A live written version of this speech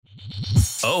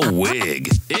Oh, wig.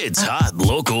 It's Hot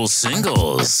Local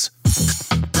Singles.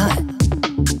 Hot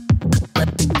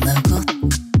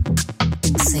Local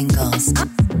Singles.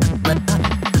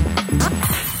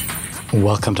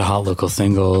 Welcome to Hot Local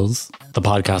Singles, the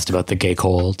podcast about the gay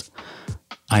cold.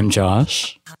 I'm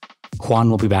Josh.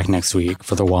 Juan will be back next week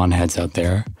for the Juan heads out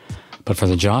there. But for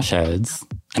the Josh heads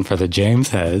and for the James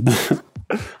heads,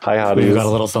 hi, hotties. We've got a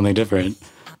little something different.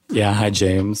 Yeah, hi,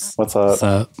 James. What's up? What's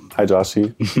up? Hi,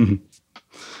 Joshy.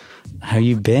 How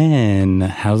you been?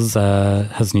 How's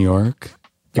New York?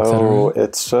 Oh,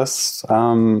 it's just,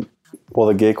 well,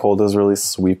 the gay cold is really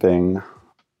sweeping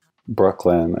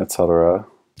Brooklyn, etc.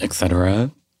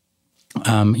 Etc.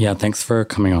 Yeah, thanks for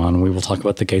coming on. We will talk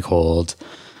about the gay cold.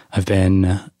 I've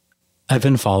been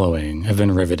following. I've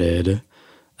been riveted.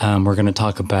 We're going to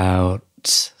talk about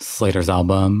Slater's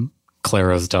album,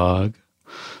 Clara's dog,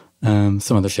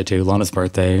 some other shit too. Lana's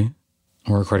birthday.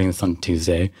 We're recording this on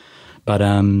Tuesday. But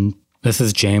this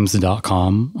is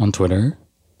james.com on Twitter,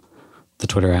 the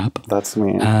Twitter app. That's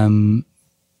me.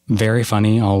 Very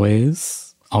funny,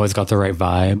 always. Always got the right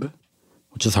vibe,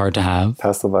 which is hard to have.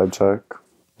 Pass the vibe check.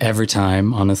 Every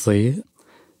time, honestly.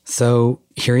 So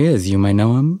here he is. You might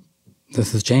know him.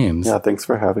 This is James. Yeah, thanks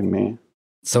for having me.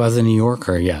 So as a New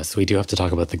Yorker, yes, we do have to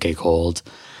talk about the gay cold.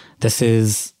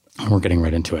 We're getting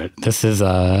right into it. This is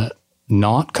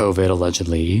not COVID,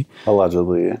 allegedly.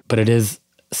 Allegedly. But it is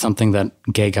something that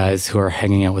gay guys who are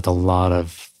hanging out with a lot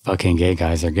of fucking gay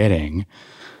guys are getting.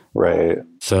 Right.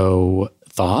 So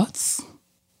thoughts?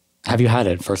 Have you had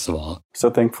it, first of all? So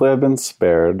thankfully I've been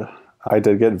spared. I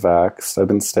did get vaxxed. I've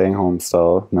been staying home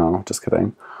still. No, just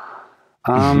kidding.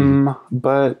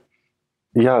 But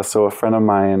yeah, so a friend of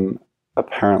mine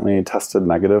apparently tested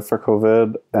negative for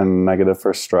COVID and negative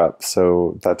for strep.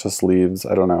 So that just leaves,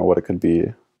 I don't know what it could be,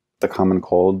 the common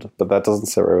cold, but that doesn't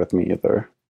sit right with me either.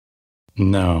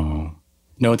 No,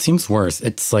 it seems worse.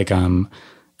 It's like, I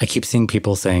keep seeing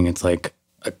people saying it's like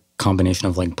a combination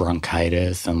of like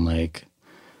bronchitis and like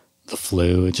the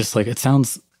flu. It just like, it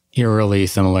sounds eerily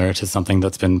similar to something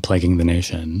that's been plaguing the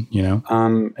nation, you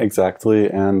know? Exactly.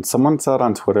 And someone said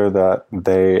on Twitter that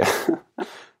they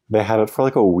had it for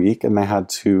like a week and they had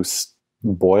to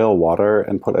boil water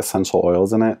and put essential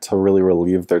oils in it to really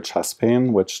relieve their chest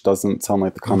pain, which doesn't sound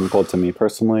like the common cold to me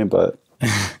personally, but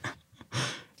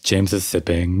James is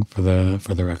sipping for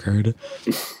the record.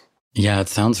 Yeah, it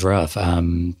sounds rough.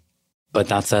 But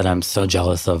that said, I'm so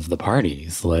jealous of the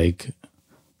parties. Like,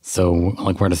 so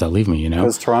like, where does that leave me, you know?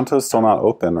 Because Toronto's still not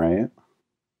open, right?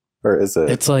 Or is it?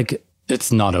 It's like,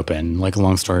 it's not open. Like,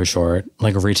 long story short,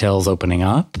 like retail's opening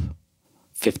up,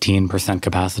 15%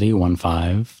 capacity,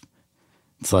 15.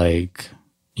 It's like,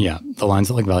 yeah, the lines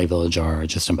at like Valley Village are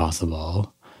just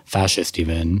impossible. Fascist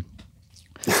even.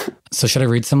 So should I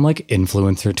read some like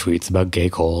influencer tweets about gay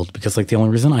cold? Because like the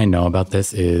only reason I know about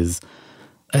this is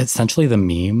essentially the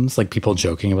memes, like people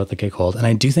joking about the gay cold. And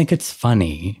I do think it's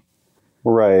funny.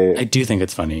 Right. I do think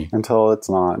it's funny. Until it's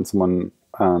not and someone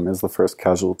is the first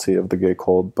casualty of the gay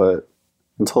cold. But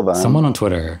until then. Someone on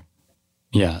Twitter.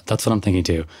 Yeah, that's what I'm thinking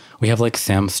too. We have like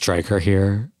Sam Stryker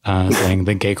here saying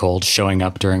the gay cold showing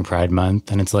up during Pride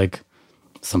Month. And it's like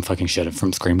some fucking shit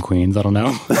from Scream Queens. I don't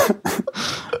know.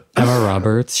 Emma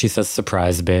Roberts, she says,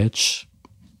 surprise, bitch.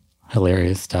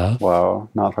 Hilarious stuff. Wow,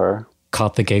 not her.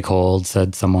 Caught the gay cold,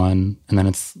 said someone. And then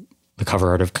it's the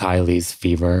cover art of Kylie's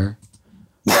Fever.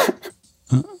 I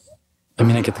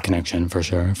mean, I get the connection for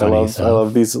sure. Funny I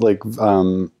love these like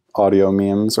audio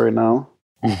memes right now.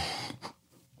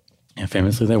 Yeah,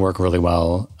 famously, they work really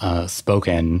well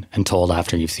spoken and told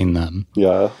after you've seen them.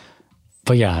 Yeah.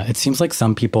 But yeah, it seems like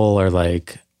some people are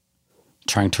like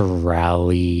trying to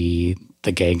rally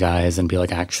the gay guys and be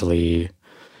like, actually,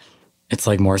 it's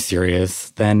like more serious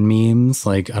than memes.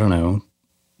 Like, I don't know.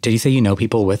 Did you say you know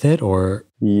people with it or?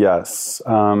 Yes.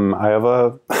 I have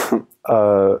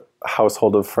a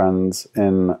household of friends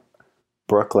in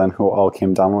Brooklyn who all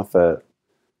came down with it.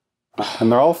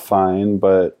 And they're all fine,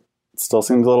 but it still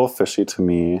seems a little fishy to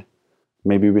me.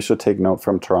 Maybe we should take note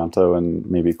from Toronto and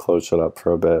maybe close shit up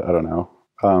for a bit. I don't know.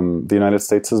 The United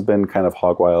States has been kind of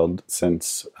hog wild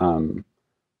since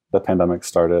the pandemic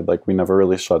started. Like we never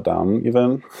really shut down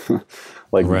even,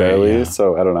 like right, barely. Yeah.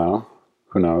 So I don't know.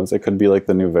 Who knows? It could be like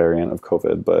the new variant of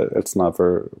COVID, but it's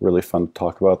never really fun to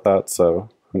talk about that. So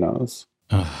who knows?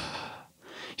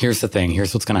 Here's the thing.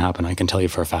 Here's what's going to happen. I can tell you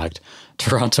for a fact.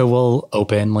 Toronto will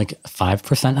open like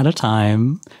 5% at a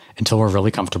time until we're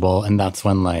really comfortable. And that's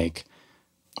when like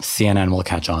CNN will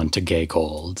catch on to gay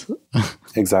cold.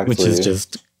 Exactly. Which is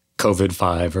just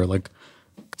COVID-5 or like,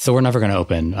 so we're never going to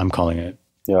open. I'm calling it.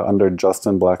 Yeah, under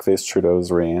Justin Blackface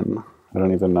Trudeau's reign. I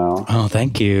don't even know. Oh,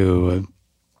 thank you.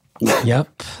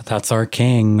 Yep, that's our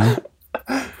king.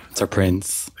 It's our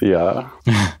prince. Yeah.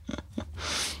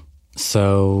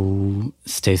 So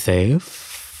stay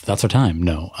safe. That's our time.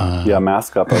 No. Yeah,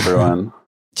 mask up, everyone.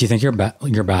 Do you think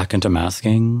you're back into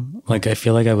masking? Like, I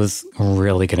feel like I was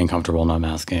really getting comfortable not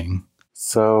masking.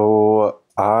 So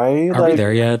Are we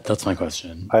there yet? That's my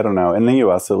question. I don't know. In the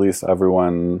US, at least,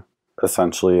 everyone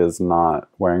essentially is not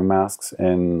wearing masks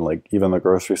in like even the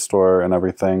grocery store and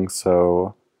everything.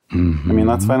 So, I mean,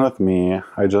 that's fine with me.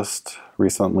 I just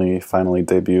recently finally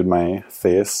debuted my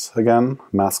face again,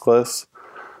 maskless.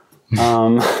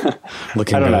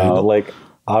 Looking I don't good. know. Like,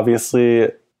 obviously,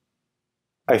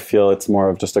 I feel it's more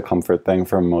of just a comfort thing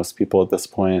for most people at this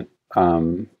point,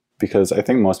 because I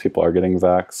think most people are getting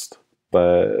vaxxed.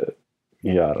 But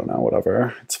yeah, I don't know.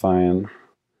 Whatever. It's fine.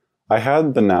 I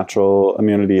had the natural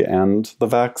immunity and the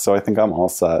vax, so I think I'm all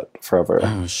set forever.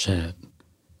 Oh shit!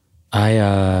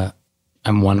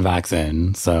 I'm one vax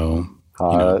in, so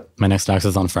my next vax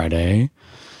is on Friday.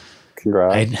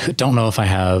 Congrats. I don't know if I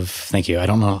have. Thank you. I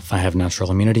don't know if I have natural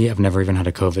immunity. I've never even had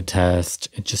a COVID test.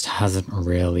 It just hasn't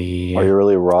really. Are you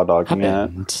really raw dogging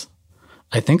it?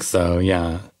 I think so.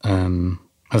 Yeah.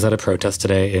 I was at a protest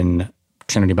today in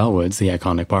Trinity Bellwoods, the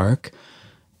iconic park.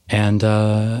 And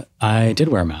I did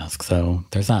wear a mask, so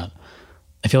there's that.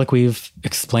 I feel like we've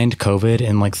explained COVID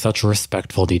in like such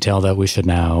respectful detail that we should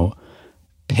now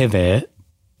pivot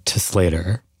to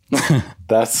Slater.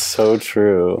 That's so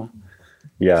true.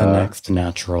 Yeah. The next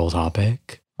natural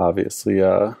topic. Obviously,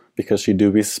 yeah. Because she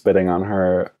do be spitting on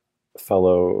her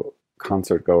fellow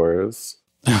concert goers.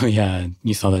 Oh, yeah.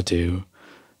 You saw that too.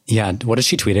 Yeah. What did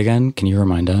she tweet again? Can you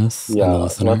remind us? Yeah.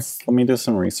 Let me do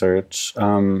some research.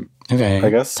 Okay. I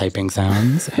guess typing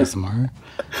sounds, ASMR.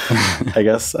 I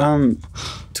guess to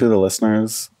the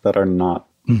listeners that are not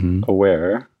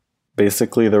aware,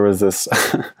 basically there was this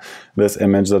this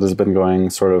image that has been going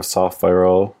sort of soft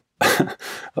viral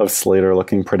of Slater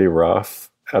looking pretty rough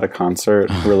at a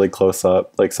concert, really close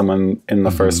up. Like someone in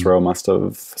the first row must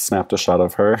have snapped a shot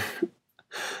of her.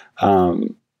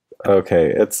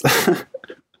 Okay, it's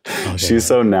she's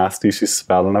so nasty. She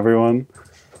spat on everyone.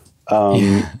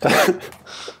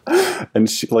 And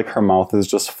she, like, her mouth is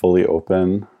just fully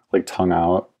open, like tongue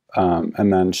out.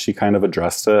 And then she kind of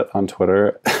addressed it on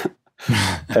Twitter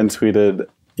and tweeted,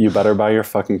 "You better buy your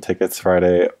fucking tickets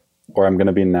Friday or I'm going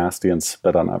to be nasty and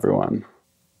spit on everyone."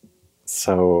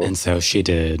 And so she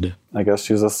did. I guess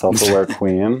she's a self-aware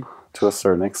queen to a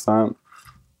certain extent.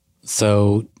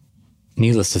 So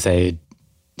needless to say,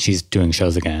 she's doing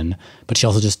shows again, but she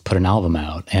also just put an album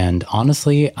out. And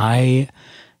honestly, I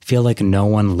feel like no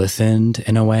one listened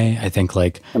in a way. I think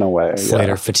like in a way,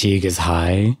 Slater fatigue is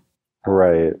high.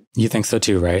 Right. You think so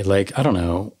too, right? Like, I don't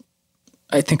know.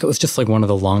 I think it was just like one of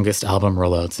the longest album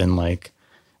rollouts in like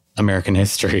American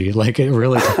history. Like it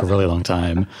really took a really long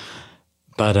time.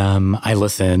 But I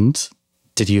listened.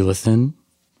 Did you listen?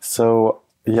 So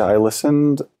yeah, I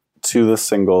listened to the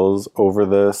singles Over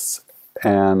This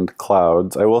and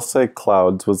Clouds. I will say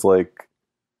Clouds was like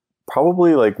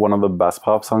probably like one of the best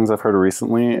pop songs I've heard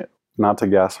recently. Not to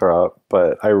gas her up,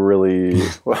 but I really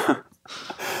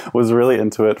was really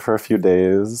into it for a few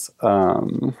days.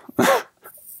 A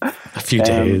few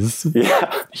days.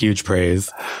 Yeah. Huge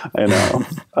praise. I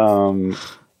know.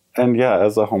 And yeah,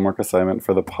 as a homework assignment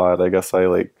for the pod, I guess I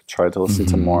like tried to listen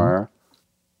to more.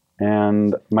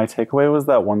 And my takeaway was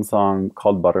that one song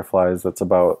called Butterflies that's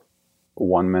about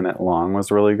 1 minute long was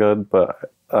really good,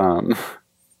 but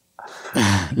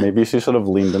maybe she should have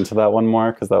leaned into that one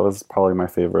more because that was probably my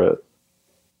favorite.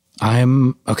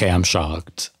 I'm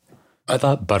shocked. I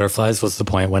thought Butterflies was the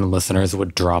point when listeners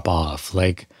would drop off.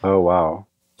 Like, oh, wow.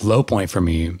 Low point for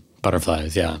me,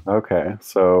 Butterflies, yeah. Okay,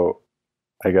 so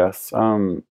I guess...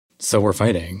 so we're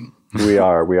fighting. We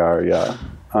are, yeah.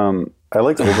 I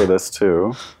liked Over This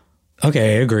too.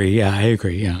 Okay, I agree,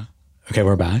 yeah. Okay,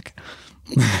 we're back.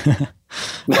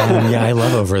 Yeah, I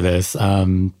love Over This.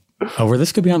 Over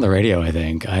This could be on the radio, I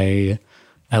think. I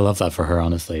love that for her,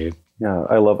 honestly. Yeah,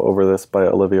 I love Over This by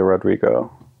Olivia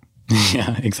Rodrigo.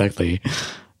 Yeah, exactly.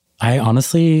 I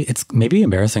honestly, it's maybe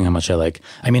embarrassing how much I like.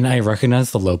 I mean, I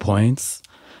recognize the low points,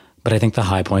 but I think the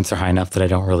high points are high enough that I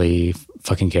don't really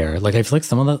fucking care. Like, I feel like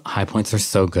some of the high points are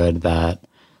so good that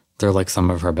they're like some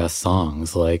of her best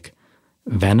songs. Like,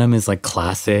 Venom is like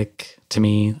classic to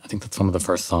me. I think that's one of the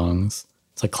first songs.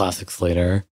 It's like classic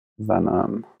Slater.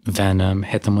 Venom.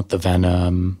 Hit them with the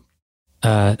Venom.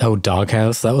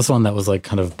 Doghouse. That was one that was like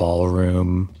kind of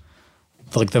ballroom.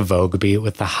 Like the Vogue beat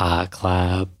with the ha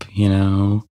clap, you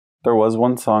know? There was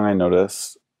one song I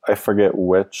noticed. I forget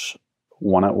which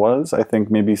one it was. I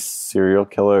think maybe Serial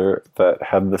Killer that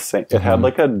had the same. It had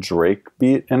like a Drake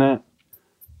beat in it.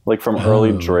 Like from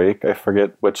early Drake, I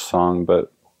forget which song,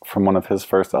 but from one of his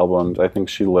first albums, I think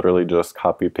she literally just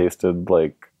copy pasted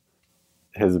like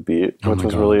his beat, which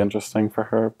was really interesting for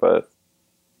her. But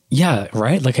yeah,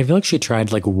 right? Like I feel like she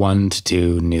tried like 1 to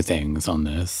 2 new things on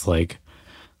this. Like,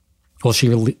 well,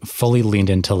 she fully leaned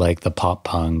into like the pop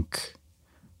punk,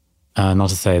 not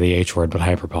to say the H word, but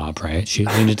hyperpop, right? She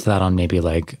leaned into that on maybe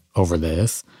like Over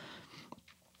This.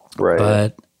 Right.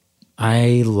 But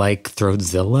I like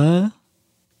Throatzilla, ?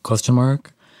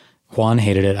 Juan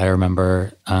hated it, I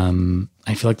remember.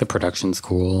 I feel like the production's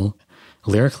cool.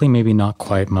 Lyrically, maybe not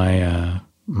quite my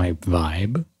my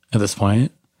vibe at this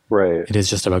point. Right. It is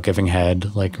just about giving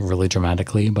head, like really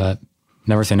dramatically, but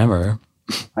never say never.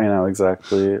 I know,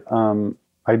 exactly.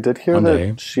 I did hear One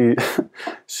that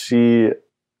day.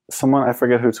 someone, I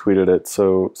forget who tweeted it,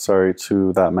 so sorry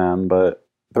to that man, but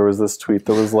there was this tweet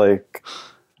that was like,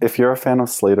 if you're a fan of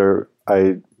Slater,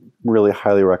 I really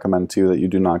highly recommend to you that you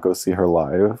do not go see her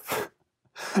live.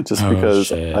 Just because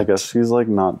shit. I guess she's like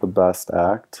not the best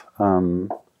act.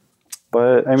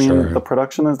 But I mean, the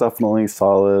production is definitely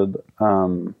solid.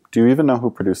 Do you even know who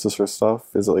produces her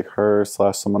stuff? Is it like her /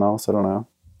 someone else? I don't know.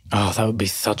 Oh, that would be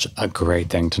such a great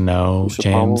thing to know,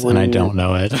 James, and I don't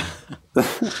know it.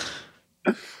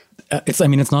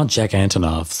 It's not Jack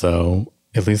Antonoff, so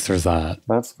at least there's that.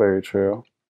 That's very true.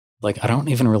 Like, I don't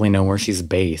even really know where she's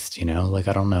based, you know? Like,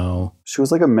 I don't know. She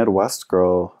was like a Midwest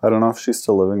girl. I don't know if she's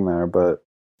still living there, but...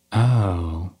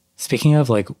 Oh. Speaking of,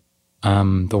 like,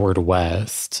 the word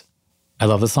West, I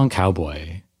love the song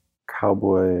Cowboy.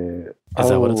 Cowboy. Is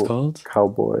that what it's called?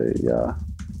 Cowboy, yeah.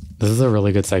 This is a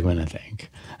really good segment, I think.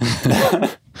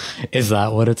 Is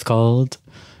that what it's called?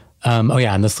 Oh,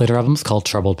 yeah, and the Slater album's called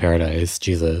Troubled Paradise.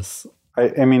 Jesus.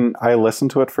 I mean, I listened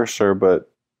to it for sure, but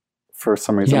for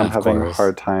some reason I'm having a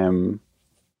hard time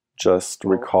just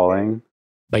recalling.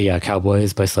 But yeah,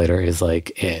 Cowboys by Slater is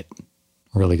like it.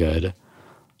 Really good.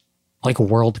 Like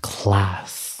world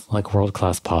class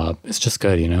pop. It's just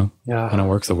good, you know? Yeah. When it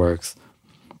works, it works.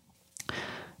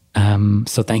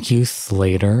 So thank you,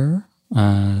 Slater,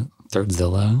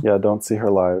 Throatzilla. Yeah, don't see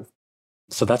her live.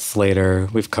 So that's Slater.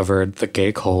 We've covered The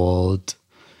Gay Cold.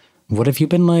 What have you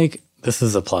been like? This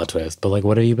is a plot twist, but like,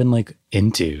 what have you been like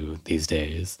into these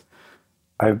days?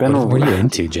 I've been. What are you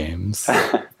into, James?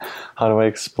 How do I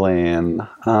explain?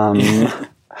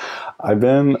 I've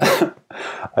been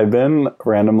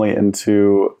randomly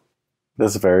into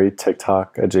this very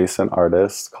TikTok adjacent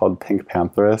artist called Pink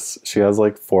Pantheress. She has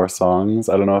like 4 songs.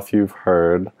 I don't know if you've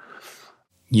heard.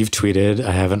 You've tweeted.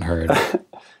 I haven't heard.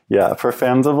 Yeah, for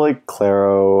fans of like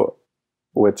Clairo,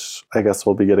 which I guess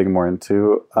we'll be getting more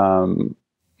into,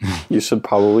 you should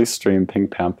probably stream Pink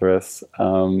Pantheress.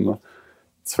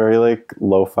 It's very like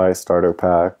lo-fi starter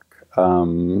pack.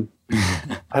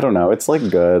 I don't know. It's like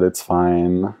good. It's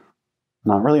fine.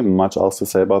 Not really much else to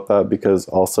say about that because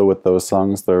also with those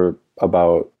songs, they're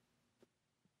about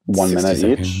 1 minute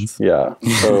seconds. each. Yeah.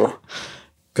 So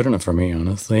good enough for me,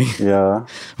 honestly. Yeah.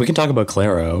 We can talk about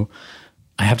Clairo.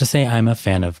 I have to say I'm a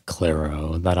fan of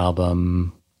Clairo. That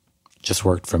album just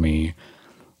worked for me.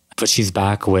 But she's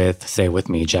back with, say with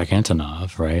me, Jack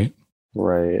Antonoff, right?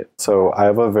 Right. So I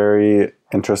have a very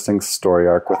interesting story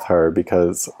arc with her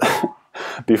because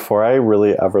before I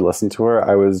really ever listened to her,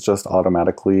 I was just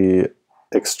automatically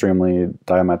extremely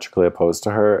diametrically opposed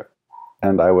to her.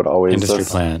 And I would always Industry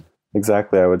plant.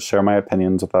 Exactly. I would share my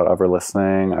opinions without ever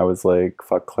listening. I was like,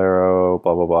 fuck Clairo,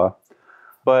 blah, blah, blah.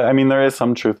 But I mean, there is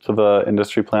some truth to the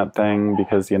industry plant thing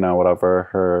because, you know, whatever,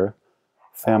 her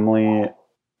family,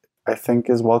 I think,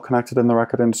 is well connected in the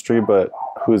record industry, but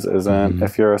whose isn't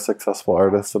if you're a successful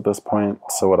artist at this point.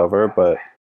 So whatever. But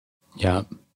yeah.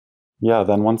 Yeah.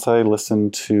 Then once I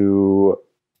listened to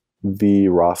the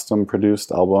Rostam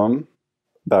produced album,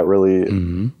 that really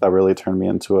turned me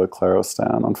into a Clairo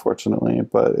stan, unfortunately,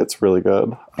 but it's really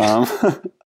good.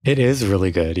 It is really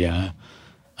good. Yeah.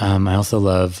 I also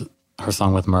love her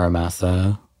song with Mura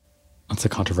Masa. It's a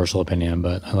controversial opinion,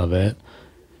 but I love it.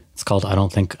 It's called I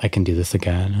Don't Think I Can Do This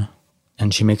Again.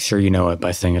 And she makes sure you know it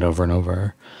by saying it over and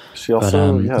over. She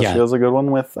also, she has a good one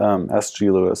with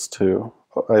S.G. Lewis too.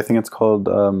 I think it's called,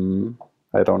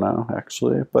 I don't know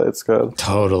actually, but it's good.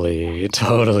 Totally.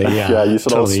 Yeah. Yeah, you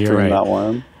should all stream that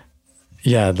one.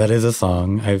 Yeah, that is a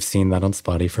song. I've seen that on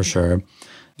Spotify for sure.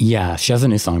 Yeah, she has a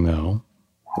new song though.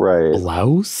 Right.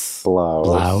 Blouse.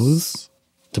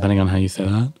 Depending on how you say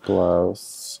that.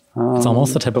 Blouse. It's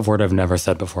almost the type of word I've never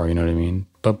said before, you know what I mean?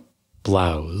 But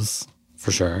blouse,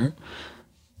 for sure.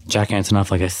 Jack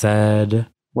Antonoff, like I said.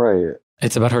 Right.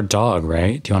 It's about her dog,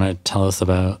 right? Do you want to tell us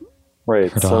about her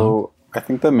dog? So I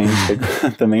think the main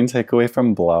takeaway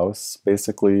from Blouse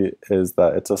basically is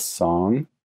that it's a song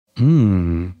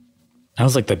I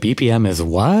was like, the BPM is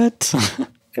what?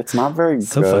 It's not very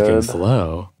So good. fucking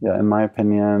slow. Yeah, in my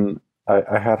opinion,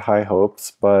 I had high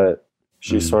hopes, but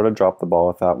she sort of dropped the ball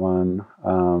with that one.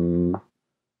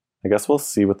 I guess we'll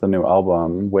see with the new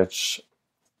album, which,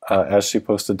 as she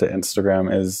posted to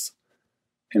Instagram, is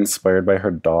inspired by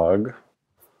her dog.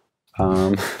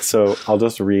 So I'll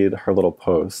just read her little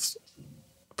post.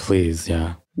 Please,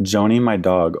 yeah. Joni, my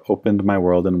dog, opened my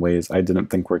world in ways I didn't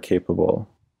think were capable.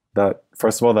 That,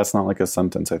 first of all, that's not like a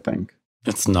sentence, I think.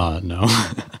 It's not, no.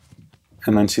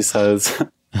 And then she says,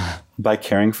 by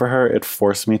caring for her, it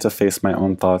forced me to face my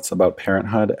own thoughts about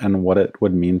parenthood and what it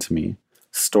would mean to me.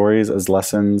 Stories as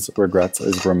lessons, regrets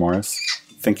as remorse.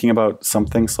 Thinking about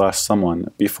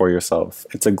something/someone before yourself.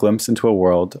 It's a glimpse into a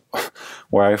world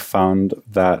where I found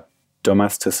that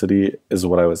domesticity is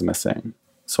what I was missing.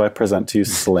 So I present to you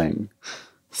Sling.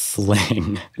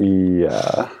 Sling.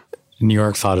 Yeah. New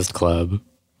York's hottest club.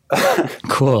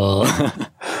 Cool.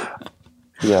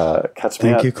 Yeah.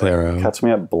 Thank you, Claro. Catch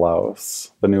me at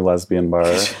Blouse, the new lesbian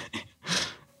bar.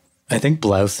 I think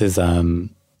Blouse is a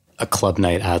club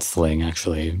night at Sling,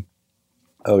 actually.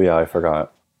 Oh, yeah, I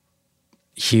forgot.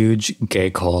 Huge gay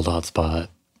cold hotspot.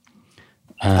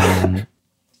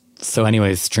 So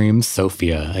anyways, stream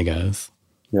Sophia, I guess.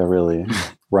 Yeah, really.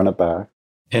 Run it back.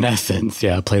 In essence,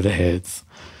 yeah, play the hits.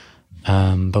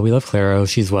 But we love Claro.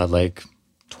 She's what, like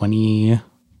 20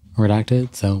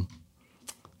 redacted? So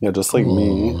Yeah, just like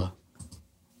me.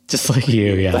 Just like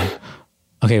you, yeah.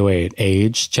 Okay, wait.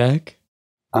 Age check?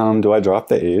 Do I drop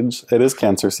the age? It is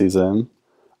cancer season.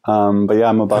 But yeah,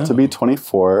 I'm about to be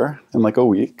 24 in like a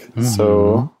week.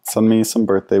 So send me some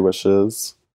birthday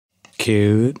wishes.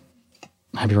 Cute.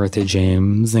 Happy birthday,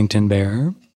 James Zinkton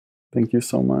Bear. Thank you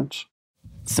so much.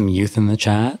 Some youth in the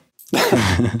chat.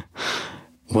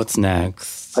 What's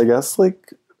next? I guess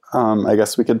I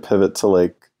guess we could pivot to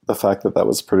like the fact that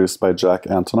was produced by Jack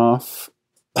Antonoff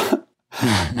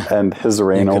and his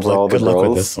reign over all the girls. Good luck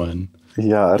with this one.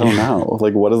 Yeah, I don't know.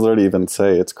 Like, what is there to even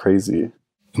say? It's crazy.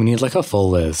 We need like a full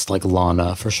list, like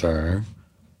Lana for sure.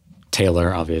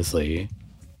 Taylor, obviously.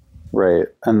 Right.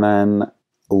 And then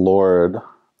Lorde.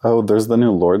 Oh, there's the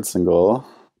new Lorde single.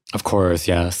 Of course,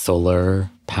 yeah. Solar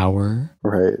Power.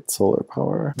 Right, Solar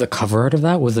Power. The cover art of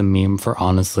that was a meme for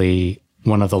honestly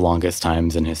one of the longest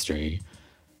times in history.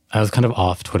 I was kind of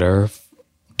off Twitter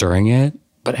during it,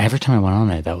 but every time I went on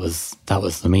it, that was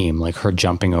the meme. Like her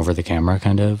jumping over the camera,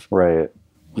 kind of. Right.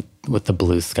 With the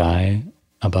blue sky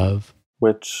above.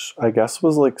 Which I guess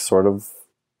was like sort of,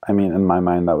 I mean, in my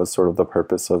mind, that was sort of the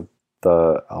purpose of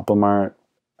the album art.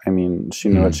 I mean, she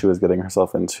knew what she was getting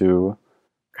herself into,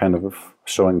 kind of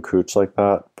showing cooch like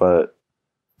that, but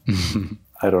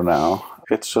I don't know.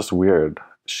 It's just weird.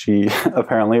 She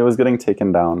apparently was getting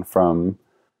taken down from,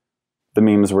 the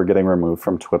memes were getting removed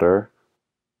from Twitter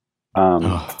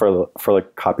for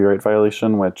like copyright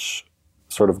violation, which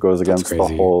sort of goes against the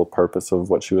whole purpose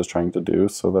of what she was trying to do.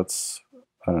 So that's,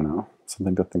 I don't know,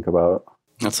 something to think about.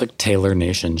 That's like Taylor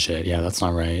Nation shit. Yeah, that's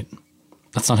not right.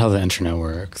 That's not how the internet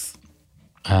works.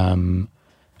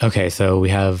 Okay, so we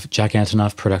have Jack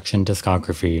Antonoff production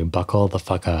discography, Buckle the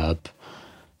Fuck Up.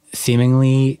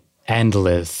 Seemingly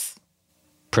endless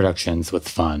productions with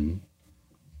fun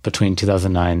between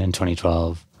 2009 and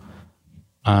 2012.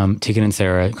 Tegan and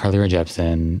Sarah, Carly Rae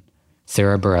Jepsen,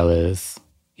 Sarah Bareilles.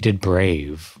 He did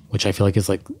Brave, which I feel like is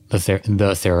like the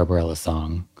Sarah Bareilles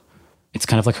song. It's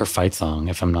kind of like her fight song,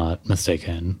 if I'm not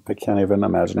mistaken. I can't even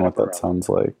imagine what that sounds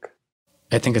like.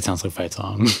 I think it sounds like fight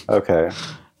song. Okay.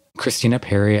 Christina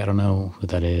Perri, I don't know who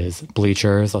that is.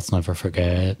 Bleachers, let's never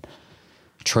forget.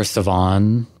 Troye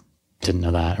Sivan, didn't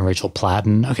know that. And Rachel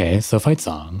Platten. Okay, so fight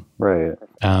song. Right.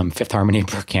 Fifth Harmony,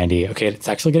 Brooke Candy. Okay, it's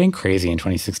actually getting crazy in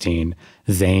 2016.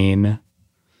 Zayn,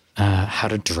 How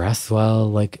to Dress Well,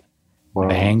 like wow.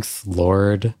 Banks,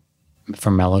 Lorde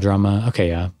from Melodrama. Okay,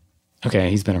 yeah. Okay,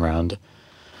 he's been around.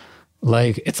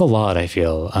 Like, it's a lot, I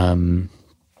feel.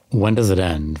 When does it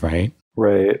end, right?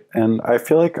 Right. And I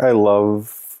feel like I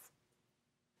love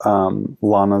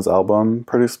Lana's album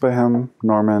produced by him,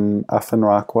 Norman F.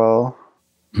 Rockwell.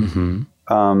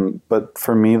 Mm-hmm. But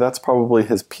for me, that's probably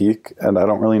his peak, and I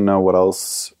don't really know what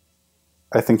else.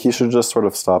 I think he should just sort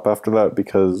of stop after that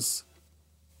because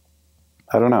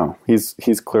I don't know. He's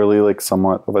clearly like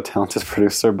somewhat of a talented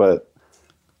producer, but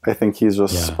I think he's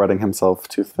just spreading himself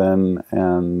too thin.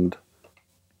 And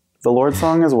the Lorde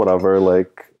song is whatever.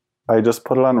 Like, I just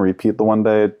put it on repeat the one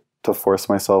day to force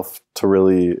myself to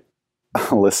really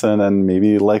listen and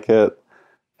maybe like it.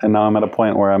 And now I'm at a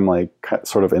point where I'm like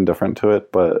sort of indifferent to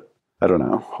it, but I don't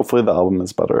know. Hopefully the album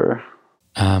is better.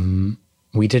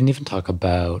 We didn't even talk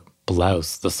about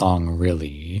Blouse, the song,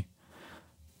 really.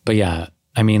 But yeah,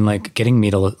 I mean, like getting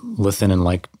me to listen and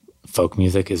like folk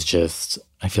music is just,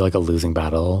 I feel like a losing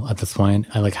battle at this point.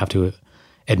 I like have to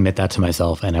admit that to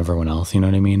myself and everyone else. You know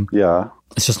what I mean? Yeah.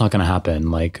 It's just not going to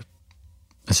happen. Like,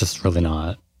 it's just really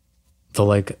not. The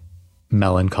like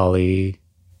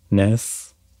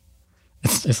melancholy-ness,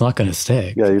 it's not going to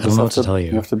stick. Yeah, you I just don't know have what to tell you.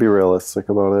 You have to be realistic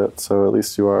about it. So at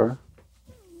least you are.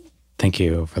 Thank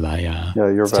you for that. Yeah. Yeah,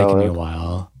 you're It's taken me a valid.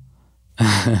 while.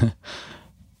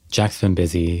 Jack's been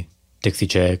busy. Dixie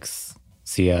Chicks.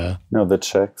 Sia. No, the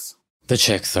chicks. The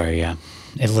Chicks, sorry, yeah.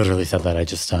 It literally said that. I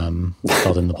just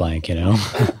filled in the blank, you know?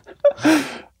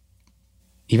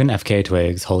 Even FK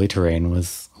Twigs, Holy Terrain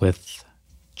was with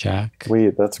Jack.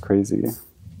 Wait, that's crazy.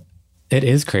 It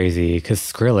is crazy because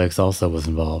Skrillex also was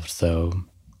involved. So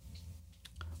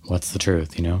what's the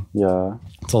truth, you know? Yeah,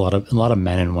 It's a lot of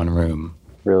men in one room.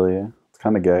 really. It's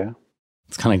kind of gay.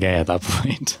 It's kind of gay at that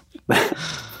point.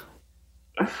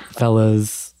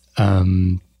 Fellas,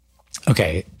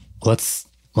 okay, let's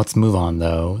move on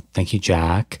though. Thank you,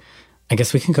 Jack. I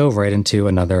guess we can go right into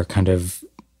another kind of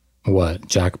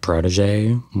Jack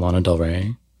protege, Lana Del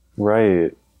Rey.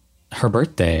 Right. Her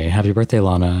birthday. Happy birthday,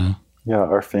 Lana. Yeah,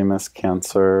 our famous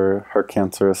Cancer, her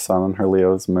Cancer's sun and her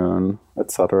Leo's moon,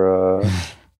 etc.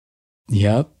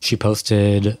 Yep. She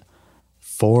posted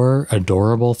 4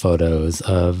 adorable photos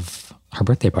of her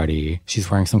birthday party.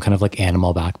 She's wearing some kind of like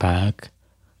animal backpack,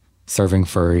 serving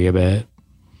furry a bit.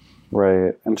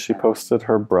 Right. And she posted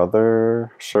her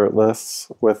brother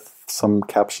shirtless with some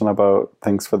caption about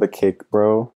thanks for the cake,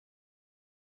 bro.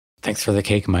 Thanks for the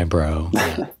cake, my bro.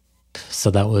 Yeah. So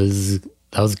that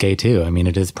was gay too. I mean,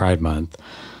 it is Pride Month.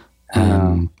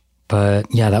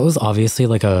 But yeah, that was obviously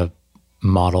like a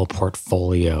model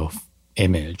portfolio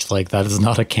image. Like that is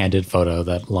not a candid photo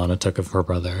that Lana took of her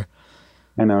brother.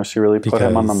 I know, she really put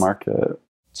him on the Because- market.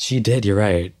 She did, you're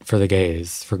right. For the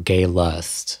gays, for gay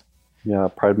lust. Yeah,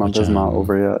 Pride Month Which, is not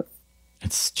over yet.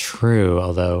 It's true,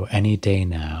 although any day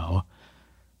now.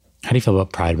 How do you feel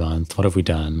about Pride Month? What have we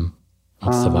done?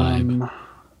 What's the vibe?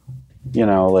 You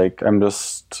know, like I'm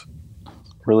just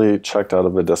really checked out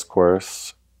of the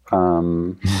discourse.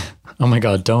 Oh my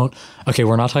God, don't. Okay,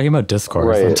 we're not talking about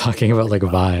discourse. I'm Right. talking about like a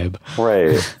vibe.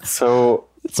 Right. So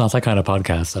It's not that kind of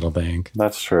podcast, I don't think.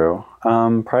 that's true.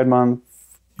 Pride Month,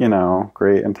 you know,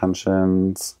 great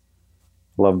intentions.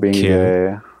 Love being Cute.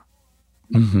 gay.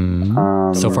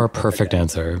 So far, perfect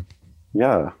answer.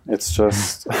 Yeah, it's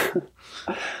just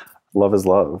love is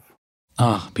love.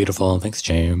 Oh, beautiful. Thanks,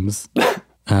 James.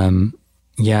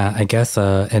 Yeah, I guess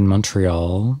in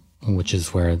Montreal, which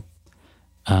is where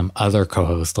other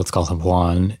co-host, let's call him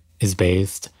Juan, is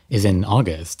based, is in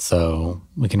August. So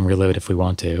we can relive it if we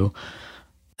want to.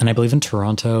 And I believe in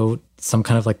Toronto, some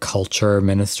kind of like culture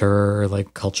minister or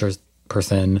like culture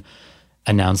person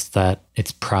announced that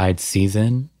it's Pride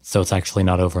season. So it's actually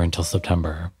not over until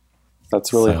September.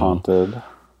 That's really So- haunted.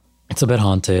 It's a bit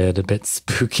haunted, a bit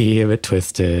spooky, a bit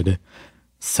twisted.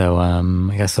 So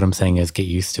I guess what I'm saying is get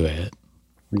used to it.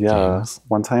 Yeah. James.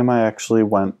 One time I actually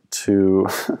went to,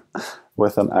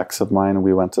 with an ex of mine,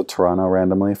 we went to Toronto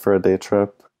randomly for a day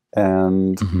trip.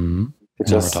 And it Now we're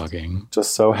just, talking.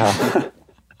 just so happened,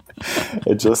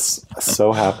 it just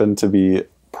so happened to be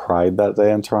Pride that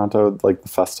day in Toronto, like the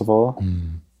festival.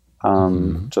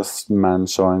 Just men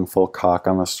showing full cock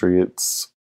on the streets.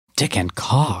 Dick and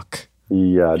cock.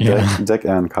 Yeah, Yeah. Dick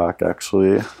and cock,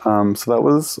 actually. So that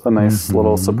was a nice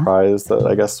little surprise that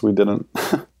I guess we didn't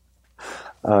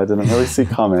really see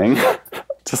coming,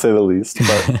 to say the least.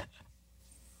 But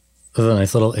This is a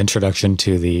nice little introduction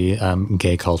to the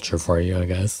gay culture for you, I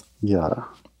guess. yeah,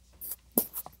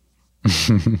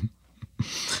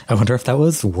 I wonder if that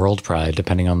was World Pride,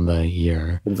 depending on the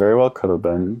year. it very well could have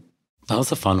been. That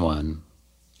was a fun one.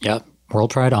 Yep.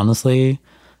 World Pride, honestly,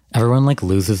 everyone like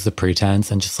loses the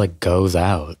pretense and just like goes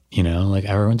out, you know? Like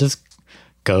everyone just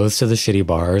goes to the shitty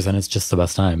bars and it's just the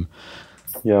best time.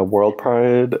 Yeah, World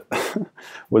Pride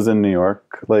was in New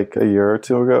York like a year or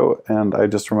two ago, and I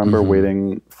just remember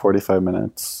waiting 45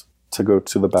 minutes to go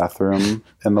to the bathroom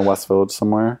in the West Village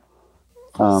somewhere.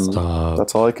 Stop.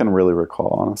 That's all I can really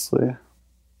recall, honestly.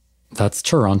 That's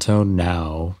Toronto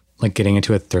now. Like getting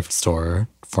into a thrift store,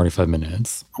 45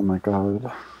 minutes. Oh my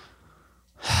god.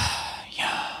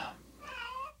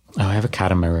 Oh, I have a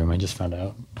cat in my room. I just found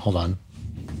out. Hold on.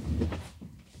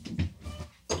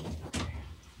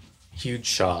 Huge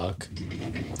shock.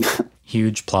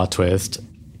 Huge plot twist.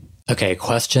 Okay,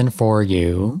 question for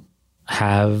you.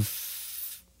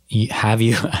 Have you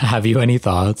any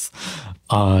thoughts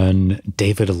on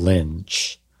David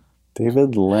Lynch?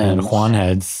 David Lynch. And Juan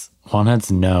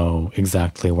heads know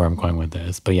exactly where I'm going with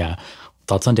this. But yeah,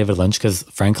 thoughts on David Lynch? Because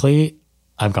frankly,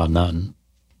 I've got none.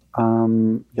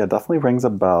 Yeah, definitely rings a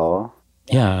bell.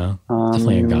 Yeah,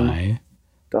 definitely a guy.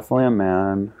 Definitely a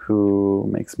man who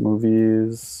makes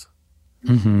movies.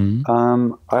 Mm-hmm. I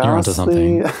You're onto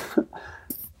honestly, something.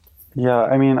 yeah,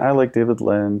 I mean, I like David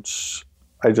Lynch.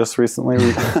 I just recently,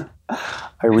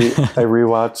 I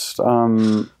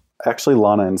rewatched. Actually,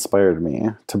 Lana inspired me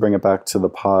to bring it back to the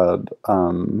pod.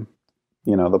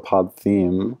 The pod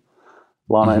theme.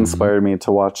 Lana Mm-hmm. inspired me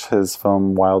to watch his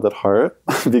film Wild at Heart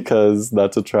because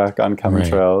that's a track on Right.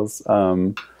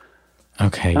 Chemtrails.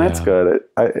 Okay, And it's yeah. good.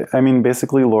 I mean,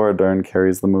 basically, Laura Dern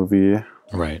carries the movie,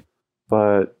 Right.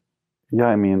 but yeah,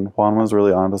 I mean, Juan was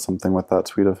really onto something with that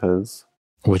tweet of his.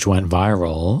 Which went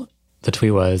viral. The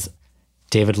tweet was,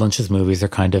 David Lynch's movies are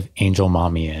kind of Angel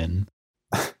Mommy in.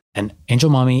 And Angel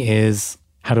Mommy is,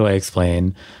 how do I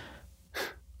explain?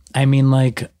 I mean,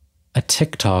 like a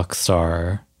TikTok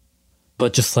star,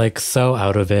 but just like so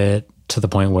out of it to the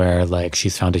point where like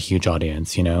she's found a huge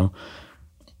audience, you know?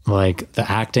 Like the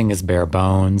acting is bare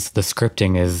bones, the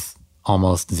scripting is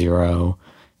almost zero,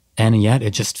 and yet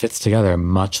it just fits together,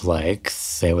 much like,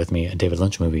 say it with me, a David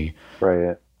Lynch movie.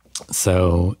 Right.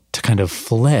 So to kind of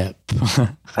flip,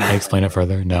 I explain it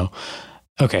further? No.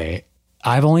 Okay.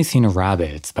 I've only seen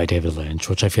Rabbits by David Lynch,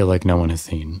 which I feel like no one has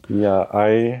seen. Yeah,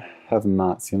 I have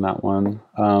not seen that one.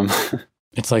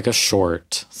 It's like a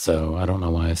short, so I don't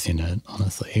know why I've seen it,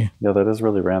 honestly. Yeah, that is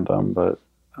really random, but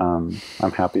I'm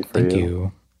happy for Thank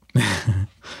you.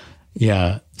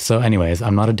 Yeah. So anyways,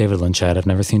 I'm not a David Lynch head. I've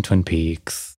never seen Twin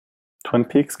Peaks. Twin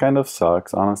Peaks kind of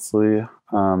sucks, honestly.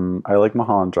 I like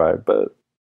Mulholland Drive, but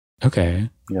Okay.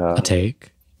 yeah, A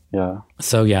take. yeah.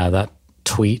 So yeah, that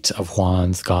tweet of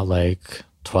Juan's got like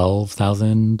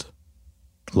 12,000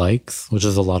 likes, which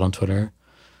is a lot on Twitter.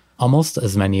 Almost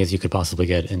as many as you could possibly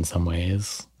get in some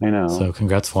ways. I know. So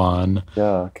congrats, Juan.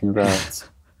 Yeah, congrats.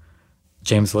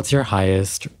 James, what's your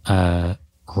highest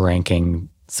ranking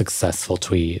successful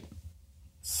tweet?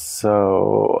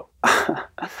 So,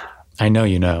 I know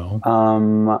you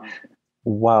know.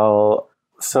 well,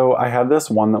 so I had this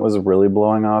one that was really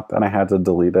blowing up and I had to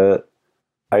delete it.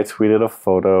 I tweeted a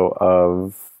photo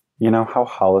of, you know how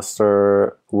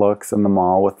Hollister looks in the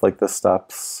mall with like the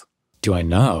steps? Do I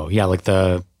know? Yeah, like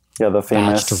the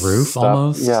famous thatched roof step.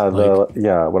 almost? Yeah,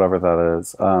 Like- whatever that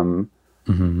is.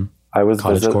 Mhm. I was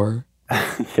Cottagecore?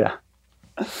 yeah.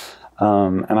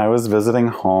 And I was visiting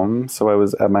home, so I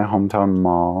was at my hometown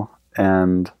mall,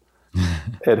 and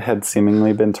it had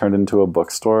seemingly been turned into a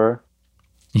bookstore.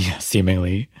 Yeah,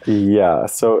 seemingly. Yeah,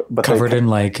 so but Covered in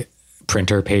like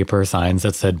printer paper signs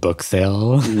that said book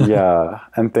sale. yeah,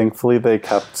 and thankfully they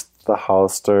kept the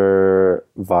Hollister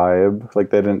vibe. Like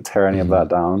they didn't tear any of that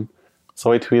down.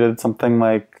 So I tweeted something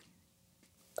like,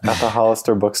 "At the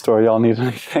Hollister bookstore, y'all need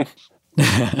anything?"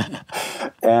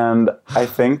 And I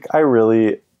think I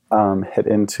really hit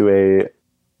into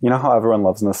you know how everyone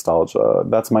loves nostalgia?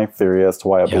 That's my theory as to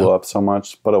why it blew up so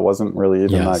much, but it wasn't really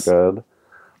even that good.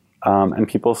 And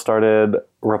people started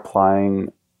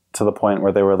replying to the point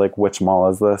where they were like, which mall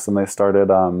is this? And they started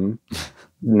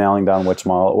nailing down which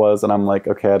mall it was. And I'm like,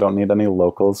 okay, I don't need any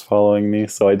locals following me.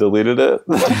 So I deleted it.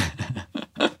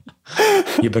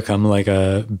 You become like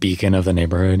a beacon of the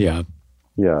neighborhood. Yeah.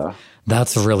 Yeah.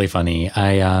 That's really funny.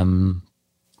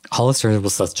 Hollister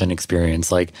was such an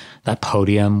experience. Like that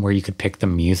podium where you could pick the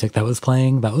music that was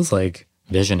playing, that was like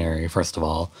visionary, first of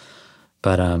all.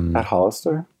 But At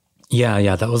Hollister?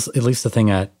 yeah, that was at least the thing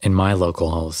in my local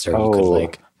Hollister. You could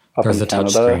like there's a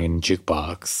touchscreen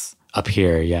jukebox up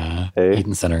here,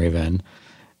 Eaton Center even.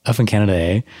 Up in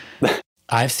Canada,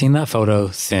 I've seen that photo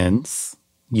since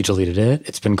you deleted it.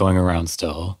 It's been going around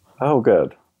still. Oh,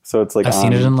 good. So it's like I've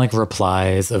seen it in like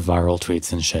replies of viral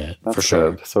tweets and shit. That's for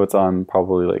sure. Good. So it's on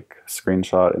probably like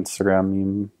screenshot Instagram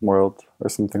meme world or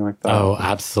something like that. Oh,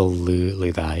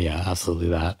 absolutely that. Yeah, absolutely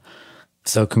that.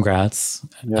 So congrats.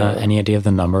 Any idea of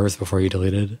the numbers before you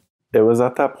deleted? It was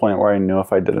at that point where I knew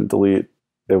if I didn't delete,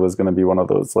 it was going to be one of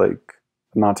those like,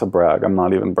 not to brag, I'm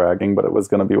not even bragging, but it was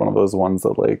going to be one of those ones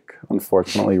that like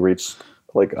unfortunately reached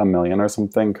like 1 million or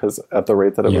something, because at the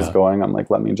rate that it was going, I'm like,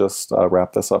 let me just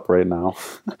wrap this up right now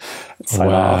and sign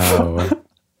off.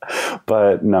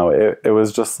 But no, it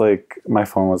was just like my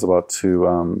phone was about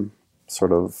to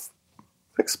sort of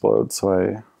explode,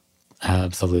 so I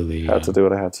absolutely had to do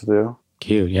what I had to do.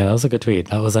 Cute. Yeah, that was a good tweet.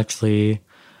 That was actually,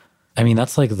 I mean,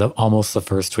 that's like almost the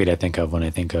first tweet I think of when I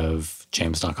think of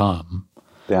James.com.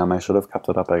 Damn, I should have kept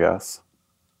it up, I guess.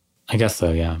 I guess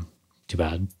so, yeah. Too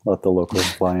bad. Let the locals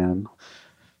fly in.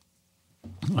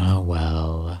 Oh,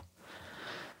 well.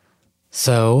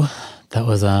 So that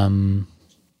was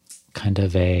kind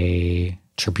of a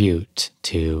tribute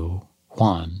to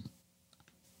Juan,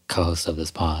 co-host of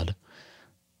this pod.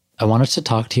 I wanted to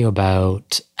talk to you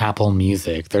about Apple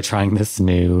Music. They're trying this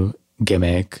new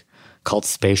gimmick called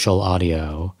spatial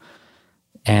audio.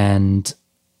 And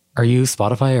are you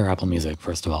Spotify or Apple Music,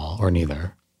 first of all, or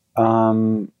neither?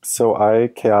 So I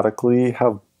chaotically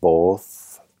have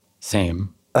both.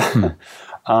 Same. What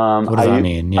does that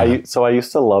mean? Yeah. So I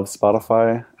used to love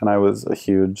Spotify and I was a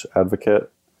huge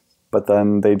advocate, but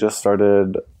then they just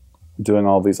started doing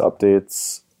all these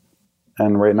updates.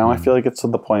 And right now I feel like it's to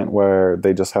the point where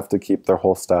they just have to keep their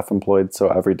whole staff employed. So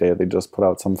every day they just put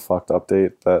out some fucked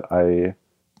update that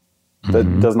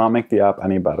does not make the app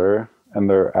any better. And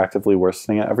they're actively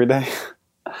worsening it every day.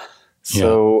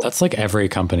 So that's like every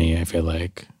company, I feel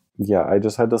like. Yeah, I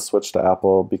just had to switch to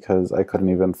Apple because I couldn't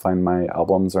even find my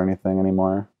albums or anything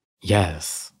anymore.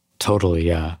 Yes, totally,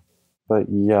 yeah. But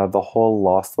yeah, the whole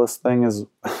lossless thing is,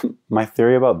 my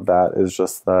theory about that is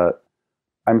just that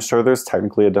I'm sure there's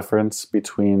technically a difference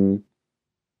between,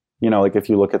 like if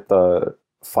you look at the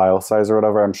file size or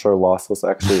whatever, I'm sure lossless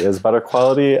actually is better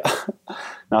quality.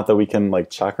 Not that we can like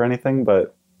check or anything,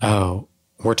 but... Oh,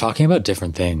 we're talking about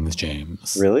different things,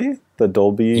 James. Really? The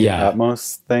Dolby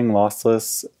Atmos thing,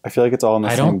 lossless? I feel like it's all in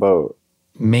the same boat.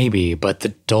 Maybe, but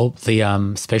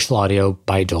the spatial audio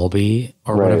by Dolby,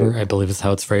 or whatever, I believe is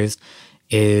how it's phrased,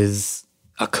 is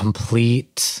a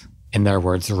complete, in their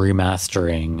words,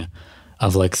 remastering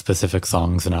of like specific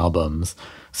songs and albums.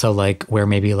 So like where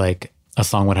maybe like a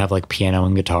song would have like piano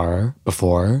and guitar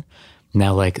before,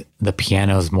 now like the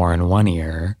piano's more in one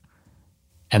ear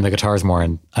and the guitar is more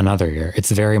in another ear. It's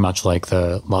very much like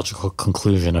the logical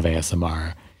conclusion of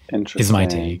ASMR, is my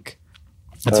take.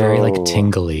 It's very like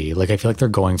tingly. Like I feel like they're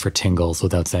going for tingles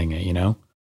without saying it,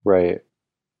 Right.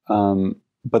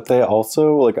 But they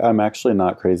also, like, I'm actually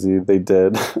not crazy. They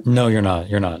did. No, you're not.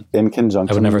 You're not. In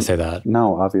conjunction. I would never say that.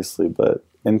 No, obviously. But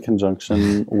in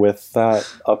conjunction with that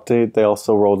update, they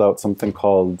also rolled out something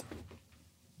called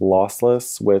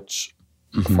Lossless, which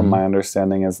from my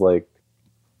understanding is like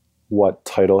what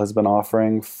Tidal has been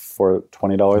offering for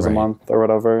 $20 a month or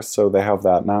whatever. So they have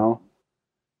that now.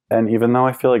 And even though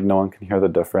I feel like no one can hear the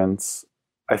difference,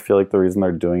 I feel like the reason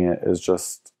they're doing it is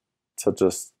just to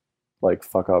like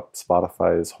fuck up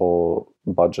Spotify's whole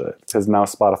budget, because now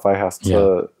Spotify has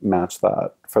to match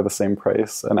that for the same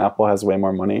price and Apple has way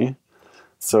more money.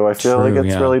 So I feel like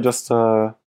it's really just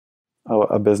a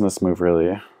business move,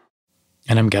 really.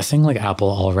 And I'm guessing like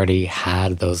Apple already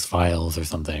had those files or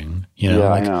something, Yeah,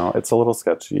 like, I know. It's a little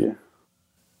sketchy.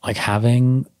 Like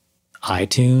having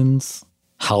iTunes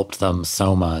helped them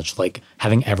so much. Like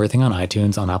having everything on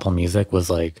iTunes on Apple Music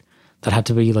was like, that had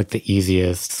to be like the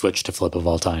easiest switch to flip of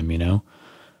all time,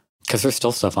 Because there's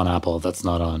still stuff on Apple that's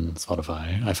not on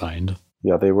Spotify, I find.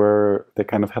 Yeah, they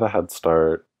kind of had a head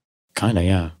start. Kind of,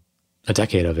 yeah. A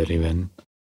decade of it even.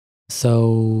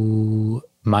 So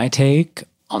my take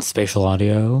on spatial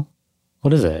audio,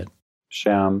 what is it?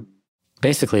 Sham.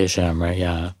 Basically a sham, right?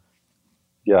 Yeah.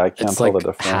 Yeah, I can't tell like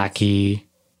the difference. Hacky.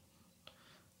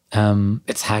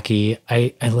 It's hacky.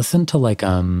 I listened to like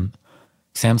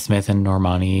Sam Smith and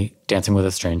Normani Dancing with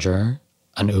a Stranger,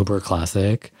 an Uber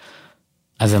classic,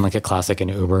 as in like a classic in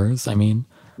Ubers, I mean.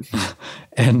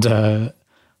 And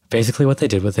basically what they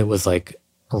did with it was like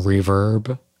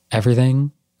reverb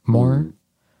everything more.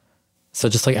 So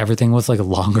just like everything was like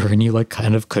longer and you like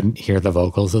kind of couldn't hear the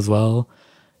vocals as well.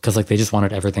 Because like they just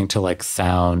wanted everything to like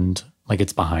sound like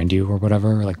it's behind you or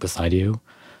whatever, or like beside you.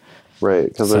 Right,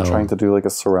 because they're trying to do like a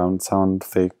surround sound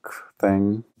fake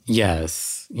thing.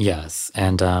 Yes.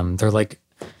 And they're like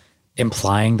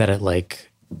implying that it like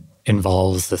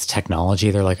involves this technology.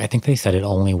 They're like, I think they said it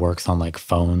only works on like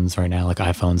phones right now, like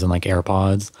iPhones and like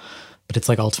AirPods. But it's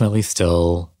like ultimately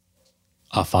still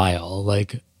a file.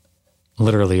 Like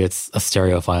literally it's a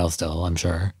stereo file still, I'm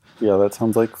sure. Yeah, that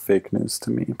sounds like fake news to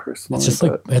me personally. It's just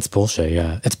like, it's bullshit,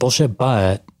 yeah. It's bullshit,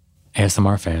 but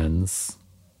ASMR fans,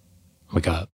 wake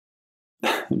up.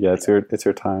 Yeah, it's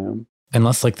your time.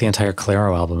 Unless like the entire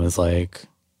Clairo album is like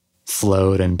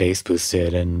slowed and bass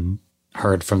boosted and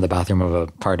heard from the bathroom of a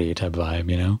party type vibe,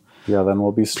 Yeah, then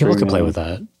we'll be streaming. People can play with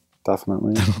that.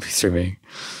 Definitely. Then we'll be streaming.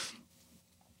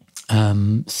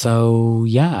 So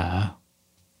yeah.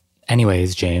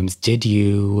 Anyways, James, did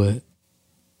you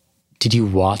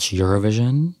watch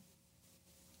Eurovision?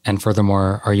 And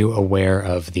furthermore, are you aware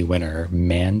of the winner,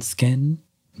 Måneskin?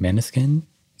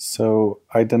 So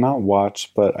I did not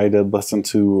watch, but I did listen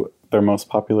to their most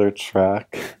popular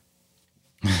track.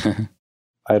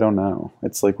 I don't know.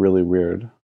 It's like really weird.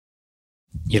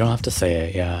 You don't have to say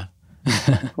it, yeah.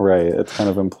 Right. It's kind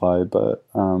of implied, but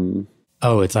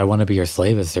Oh, it's I Want to Be Your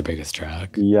Slave is their biggest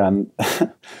track. Yeah, and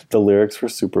the lyrics were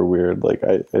super weird. Like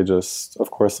I just, of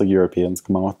course, like Europeans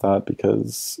come out with that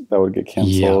because that would get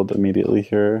canceled immediately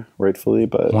here, rightfully.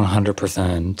 But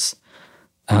 100%.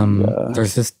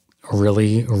 There's this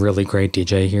really, really great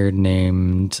DJ here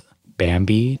named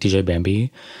Bambi, DJ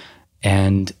Bambi.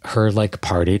 And her like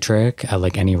party trick at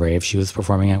like any rave she was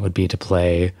performing at would be to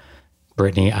play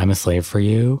Britney, I'm a Slave for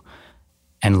You,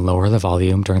 and lower the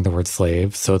volume during the word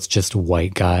slave. So it's just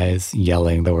white guys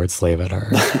yelling the word slave at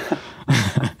her.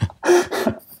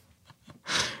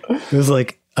 It was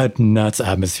like a nuts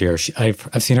atmosphere.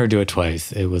 I've seen her do it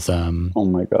twice. It was oh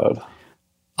my God.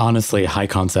 Honestly, high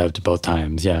concept both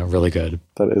times. Yeah, really good.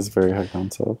 That is very high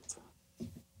concept.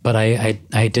 But I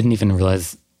didn't even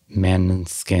realize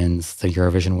Måneskin's, the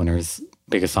Eurovision winners'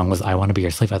 biggest song was I Want to Be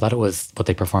Your Slave. I thought it was what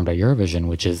they performed at Eurovision,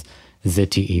 which is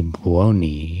Zitti I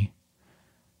Buoni.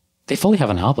 They fully have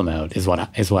an album out, is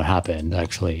what happened,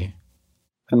 actually.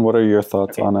 And what are your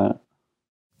thoughts on it?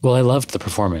 Well, I loved the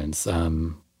performance.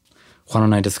 Juan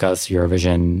and I discussed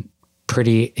Eurovision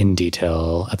pretty in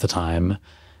detail at the time.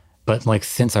 But like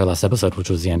since our last episode, which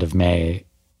was the end of May,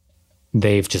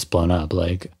 they've just blown up.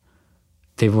 Like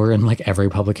they were in like every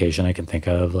publication I can think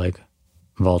of, like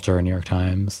Vulture, New York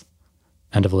Times,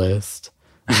 End of List.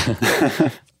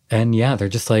 And yeah, they're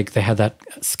just like, they had that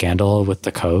scandal with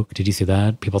the Coke. Did you see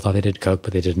that? People thought they did Coke,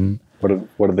 but they didn't.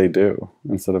 What did they do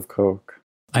instead of Coke?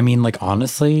 I mean, like,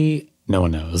 honestly, no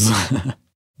one knows.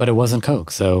 But it wasn't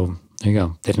Coke, so there you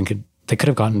go. They could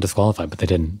have gotten disqualified, but they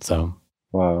didn't, so.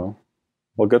 Wow.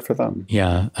 Well, good for them.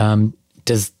 Yeah.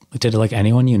 Did like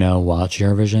anyone you know watch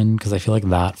Eurovision? Because I feel like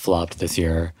that flopped this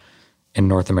year in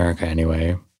North America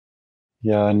anyway.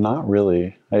 Yeah, not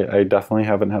really. I definitely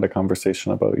haven't had a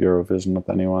conversation about Eurovision with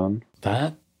anyone.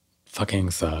 That fucking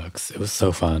sucks. It was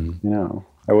so fun. You know,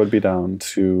 I would be down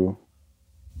to,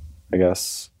 I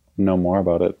guess, know more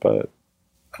about it, but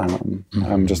I'm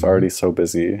just already so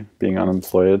busy being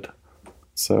unemployed.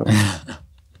 So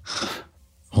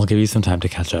we'll give you some time to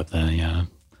catch up then, yeah.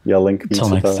 Yeah, link me till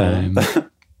to next time.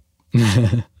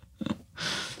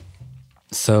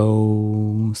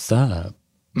 So, sup?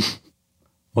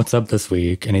 What's up this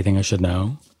week? Anything I should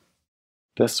know?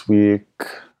 This week,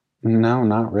 no,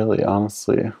 not really,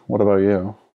 honestly. What about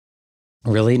you?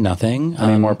 Really? Nothing?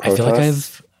 Any more protests? I feel like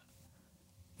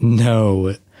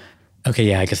No. Okay,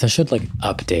 yeah, I guess I should like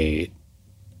update.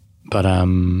 But I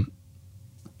feel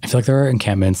like there are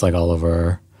encampments like all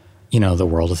over, the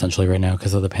world essentially right now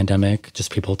because of the pandemic. Just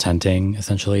people tenting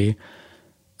essentially.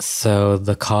 So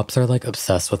the cops are like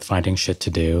obsessed with finding shit to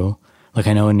do. Like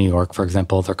I know in New York, for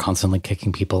example, they're constantly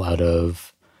kicking people out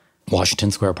of Washington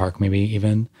Square Park, maybe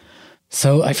even.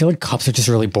 So I feel like cops are just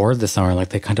really bored this summer. Like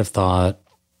they kind of thought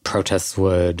protests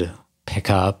would pick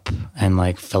up and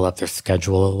like fill up their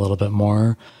schedule a little bit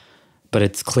more. But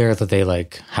it's clear that they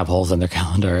like have holes in their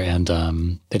calendar and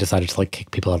they decided to like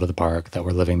kick people out of the park that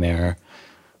were living there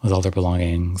with all their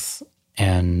belongings.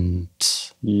 And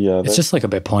yeah, it's just like a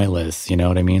bit pointless, you know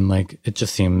what I mean? Like it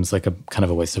just seems like a kind of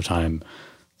a waste of time.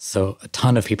 So a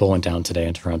ton of people went down today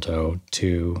in Toronto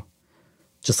to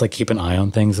just like keep an eye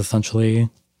on things essentially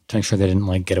to make sure they didn't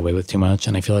like get away with too much.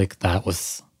 And I feel like that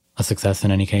was a success in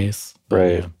any case. But,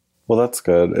 right. Yeah. Well, that's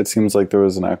good. It seems like there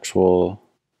was an actual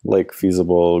like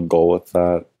feasible goal with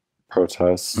that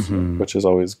protest, which is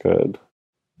always good.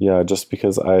 Yeah, just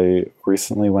because I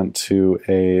recently went to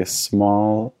a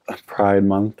small Pride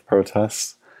Month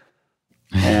protest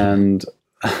and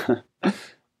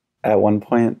at one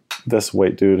point, this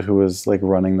white dude who was like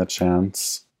running the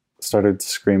chants started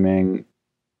screaming.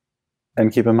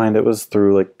 And keep in mind, it was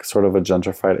through like sort of a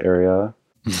gentrified area.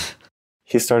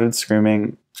 He started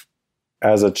screaming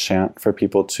as a chant for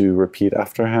people to repeat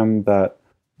after him that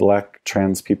Black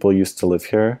trans people used to live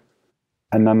here.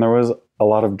 And then there was a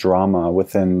lot of drama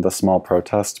within the small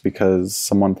protest because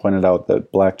someone pointed out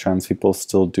that Black trans people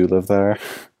still do live there.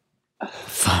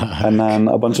 Fuck. And then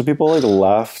a bunch of people like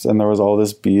left and there was all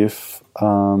this beef.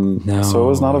 No. So it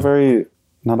was not a very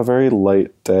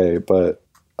light day, but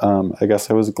I guess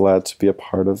I was glad to be a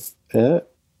part of it.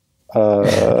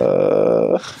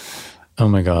 Oh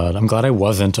my God. I'm glad I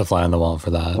wasn't a fly on the wall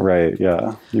for that. Right,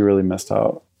 yeah. You really missed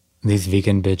out. These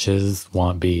vegan bitches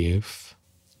want beef.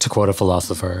 To quote a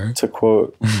philosopher. To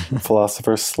quote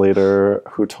philosopher Slater,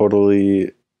 who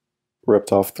totally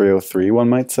ripped off 303, one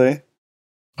might say.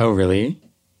 Oh, really?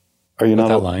 Are you With not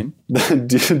that line?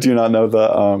 do you not know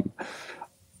the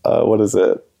what is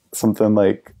it? Something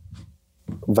like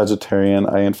vegetarian,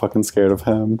 I ain't fucking scared of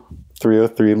him.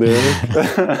 303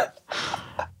 lyric.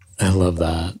 I love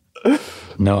that.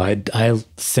 No, I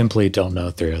simply don't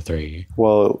know 303.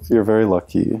 Well, you're very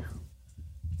lucky.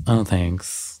 Oh,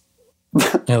 thanks.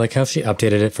 I like how she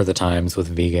updated it for the times with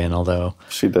vegan, although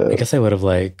She did. I guess I would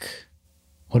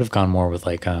have gone more with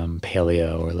like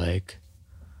paleo or like,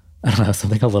 I don't know,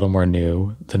 something a little more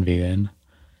new than vegan.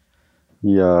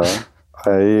 Yeah.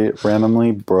 I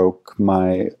randomly broke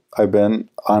I've been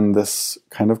on this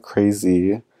kind of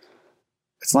crazy,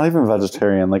 it's not even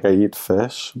vegetarian, like I eat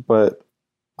fish, but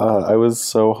I was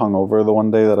so hungover the one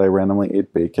day that I randomly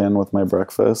ate bacon with my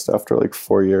breakfast after like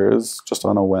 4 years, just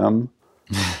on a whim.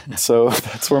 So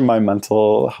that's where my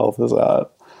mental health is at.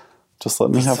 Just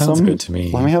let me have Sounds some. good to me.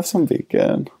 Let me have some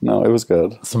bacon. No, it was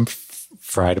good. Some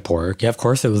fried pork. Yeah, of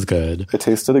course it was good. It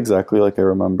tasted exactly like I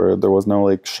remembered. There was no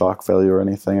like shock value or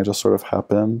anything. It just sort of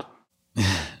happened.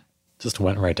 Just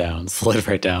went right down, slid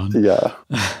right down. Yeah.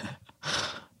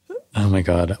 Oh my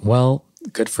God. Well,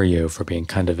 good for you for being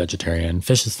kind of vegetarian.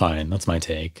 Fish is fine. That's my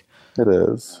take. It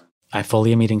is. I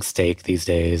fully am eating steak these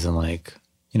days and like,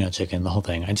 chicken, the whole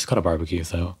thing. I just got a barbecue,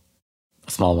 so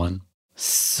a small one.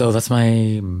 So that's my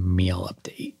meal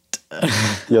update.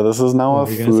 Yeah, this is now a What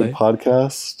were you gonna food say?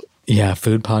 podcast. Yeah,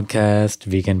 food podcast,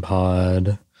 vegan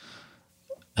pod.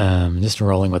 Just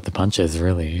rolling with the punches,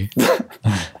 really.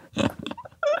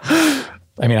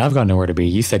 I mean, I've got nowhere to be.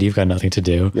 You said you've got nothing to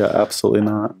do. Yeah, absolutely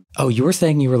not. Oh, you were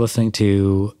saying you were listening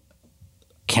to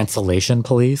Cancellation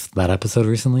Police, that episode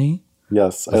recently?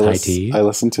 Yes, With High Tea? I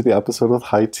listened to the episode with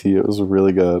High Tea. It was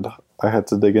really good. I had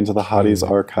to dig into the Hotties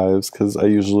archives because I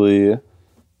usually,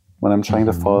 when I'm trying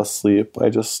to fall asleep, I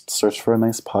just search for a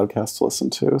nice podcast to listen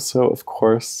to. So, of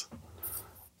course,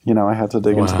 I had to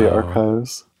dig into the Wow.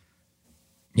 archives.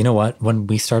 You know what? When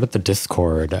we started the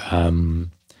Discord,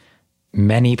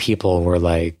 many people were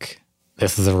like,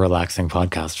 this is a relaxing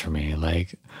podcast for me.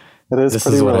 Like, It is this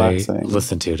pretty is what relaxing. I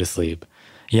listen to sleep.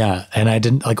 Yeah. And I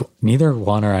didn't like, neither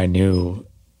Juan or I knew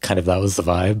kind of that was the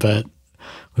vibe, but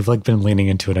we've like been leaning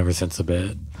into it ever since a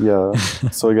bit. Yeah.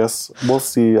 So I guess we'll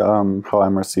see how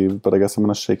I'm received, but I guess I'm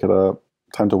going to shake it up.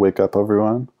 Time to wake up,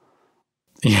 everyone.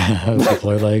 Yeah.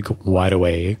 People are like wide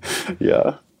awake.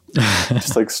 Yeah.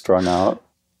 Just like strung out.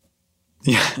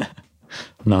 Yeah.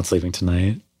 Not sleeping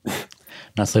tonight.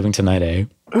 Not sleeping tonight, eh?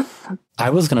 I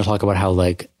was going to talk about how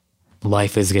like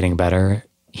life is getting better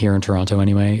here in Toronto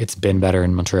anyway. It's been better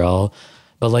in Montreal,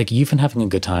 but like you've been having a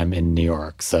good time in New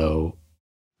York. So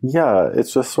Yeah,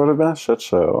 it's just sort of been a shit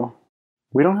show.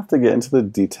 We don't have to get into the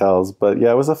details, but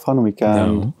yeah, it was a fun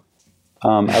weekend.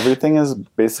 no. Everything is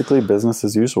basically business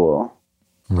as usual,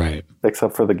 Right.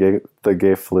 except for the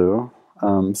gay flu.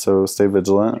 So stay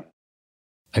vigilant.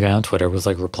 A guy on Twitter was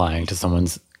like replying to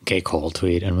someone's gay cold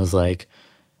tweet and was like,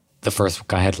 the first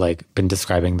guy had like been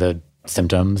describing the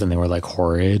symptoms and they were like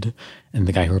horrid. And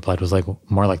the guy who replied was like,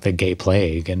 more like the gay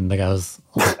plague. And the guy was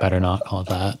like, better not call it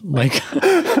that. Like,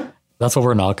 that's what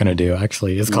we're not going to do,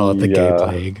 actually, is call it the gay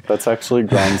plague. That's actually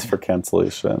grounds for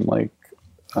cancellation. Like,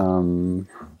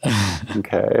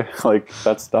 okay. Like,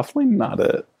 that's definitely not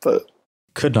it, but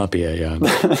Could not be it, yeah.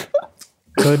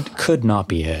 could not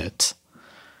be it.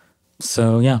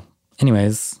 So, yeah.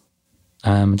 Anyways,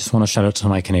 just want to shout out to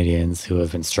my Canadians who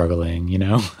have been struggling,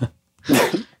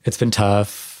 It's been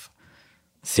tough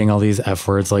seeing all these F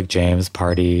words like James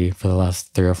party for the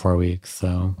last 3 or 4 weeks.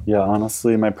 So, yeah,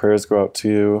 honestly, my prayers go out to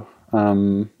you.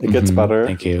 It gets better.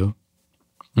 thank you.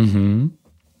 I'm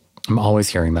always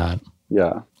hearing that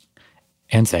Yeah.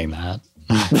 and saying that.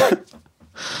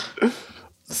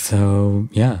 So,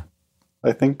 yeah.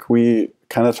 I think we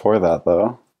kind of tore that,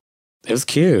 though. It was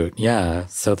cute. Yeah.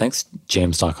 So thanks,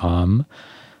 James.com.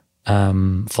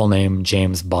 Full name,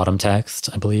 James Bottom Text,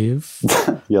 I believe,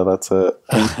 Yeah, that's it.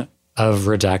 of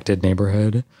Redacted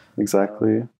Neighborhood.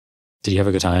 Exactly. Did you have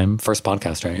a good time? First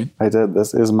podcast, right? I did.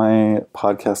 This is my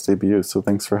podcast debut, so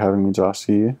thanks for having me,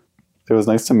 Joshy. It was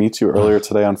nice to meet you earlier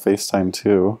today on FaceTime,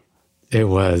 too. It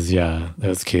was, yeah. It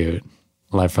was cute.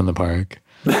 Live from the park.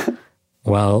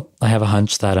 Well, I have a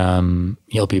hunch that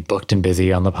you'll be booked and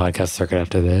busy on the podcast circuit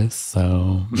after this,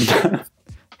 so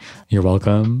you're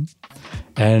welcome.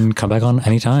 And come back on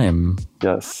anytime.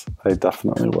 Yes, I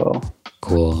definitely will.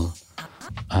 Cool.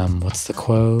 What's the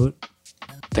quote?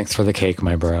 Thanks for the cake,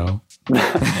 my bro.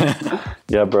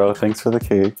 Yeah, bro, thanks for the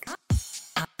cake.